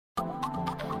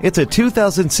It's a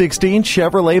 2016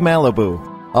 Chevrolet Malibu.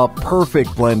 A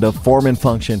perfect blend of form and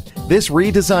function, this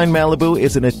redesigned Malibu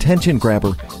is an attention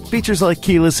grabber. Features like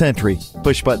keyless entry,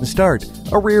 push-button start,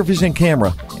 a rear vision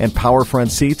camera, and power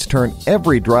front seats turn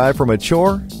every drive from a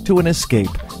chore to an escape.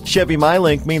 Chevy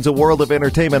MyLink means a world of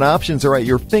entertainment options are at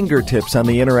your fingertips on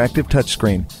the interactive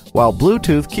touchscreen, while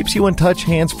Bluetooth keeps you in touch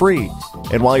hands-free.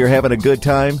 And while you're having a good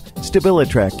time,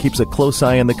 StabiliTrak keeps a close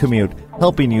eye on the commute,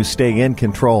 helping you stay in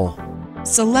control.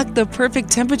 Select the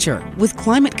perfect temperature with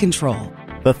climate control.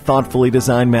 The thoughtfully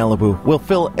designed Malibu will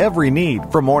fill every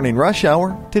need from morning rush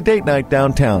hour to date night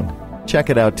downtown.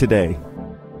 Check it out today.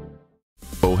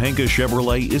 Pohanka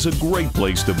Chevrolet is a great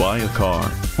place to buy a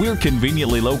car. We're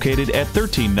conveniently located at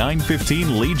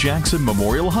 13915 Lee Jackson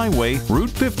Memorial Highway,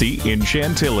 Route 50 in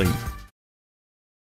Chantilly.